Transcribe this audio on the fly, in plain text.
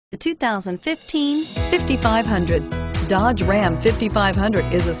The 2015 5500. Dodge Ram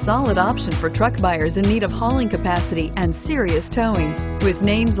 5500 is a solid option for truck buyers in need of hauling capacity and serious towing. With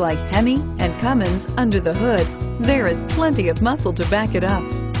names like Hemi and Cummins under the hood, there is plenty of muscle to back it up.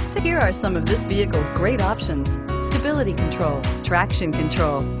 So here are some of this vehicle's great options: stability control, traction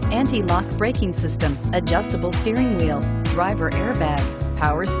control, anti-lock braking system, adjustable steering wheel, driver airbag,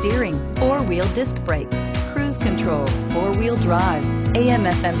 power steering, four-wheel disc brakes, cruise control, four-wheel drive,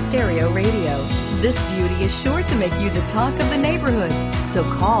 AM/FM stereo radio. This beauty is sure to make you the talk of the neighborhood. So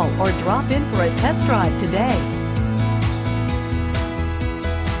call or drop in for a test drive today.